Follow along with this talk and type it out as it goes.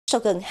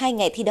Sau gần 2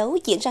 ngày thi đấu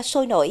diễn ra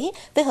sôi nổi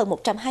với hơn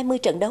 120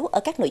 trận đấu ở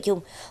các nội dung,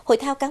 Hội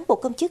thao cán bộ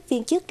công chức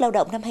viên chức lao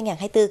động năm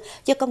 2024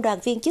 do Công đoàn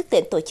viên chức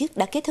tỉnh tổ chức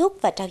đã kết thúc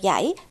và trao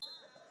giải.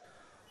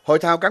 Hội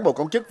thao cán bộ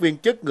công chức viên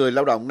chức người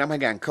lao động năm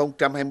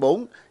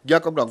 2024 do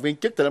Công đoàn viên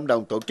chức tỉnh Lâm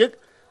Đồng tổ chức,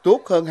 thu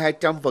hút hơn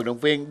 200 vận động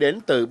viên đến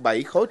từ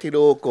 7 khối thi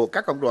đua của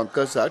các công đoàn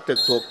cơ sở trực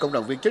thuộc Công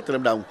đoàn viên chức tỉnh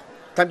Lâm Đồng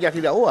tham gia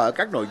thi đấu ở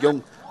các nội dung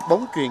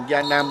bóng chuyền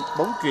da nam,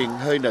 bóng chuyền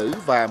hơi nữ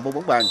và môn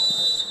bóng bàn.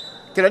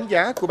 Theo đánh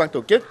giá của ban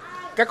tổ chức,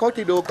 các khối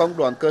thi đua công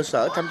đoàn cơ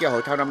sở tham gia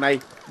hội thao năm nay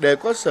đều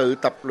có sự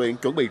tập luyện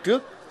chuẩn bị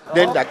trước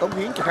nên đã cống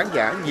hiến cho khán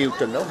giả nhiều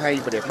trận đấu hay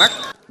và đẹp mắt,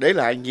 để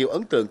lại nhiều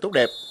ấn tượng tốt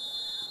đẹp.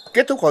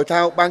 Kết thúc hội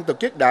thao, ban tổ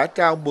chức đã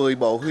trao 10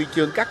 bộ huy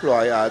chương các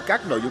loại ở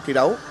các nội dung thi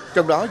đấu,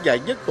 trong đó giải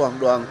nhất toàn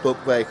đoàn thuộc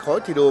về khối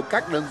thi đua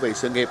các đơn vị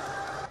sự nghiệp,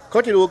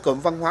 khối thi đua cụm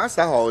văn hóa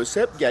xã hội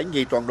xếp giải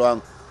nhì toàn đoàn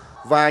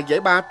và giải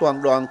ba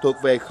toàn đoàn thuộc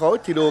về khối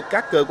thi đua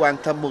các cơ quan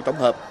tham mưu tổng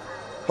hợp.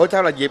 Hội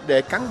thao là dịp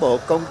để cán bộ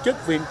công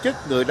chức viên chức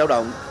người lao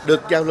động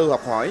được giao lưu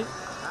học hỏi,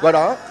 qua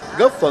đó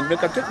góp phần nâng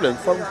cao chất lượng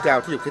phong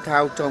trào thể dục thể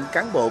thao trong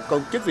cán bộ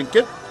công chức viên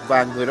chức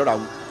và người lao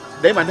động,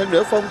 đẩy mạnh hơn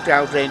nữa phong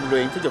trào rèn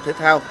luyện thể dục thể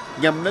thao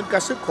nhằm nâng cao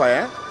sức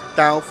khỏe,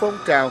 tạo phong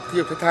trào thể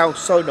dục thể thao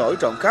sôi nổi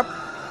rộng khắp,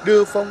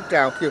 đưa phong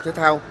trào thể dục thể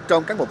thao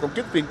trong cán bộ công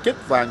chức viên chức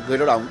và người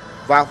lao động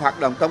và hoạt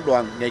động công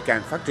đoàn ngày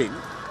càng phát triển.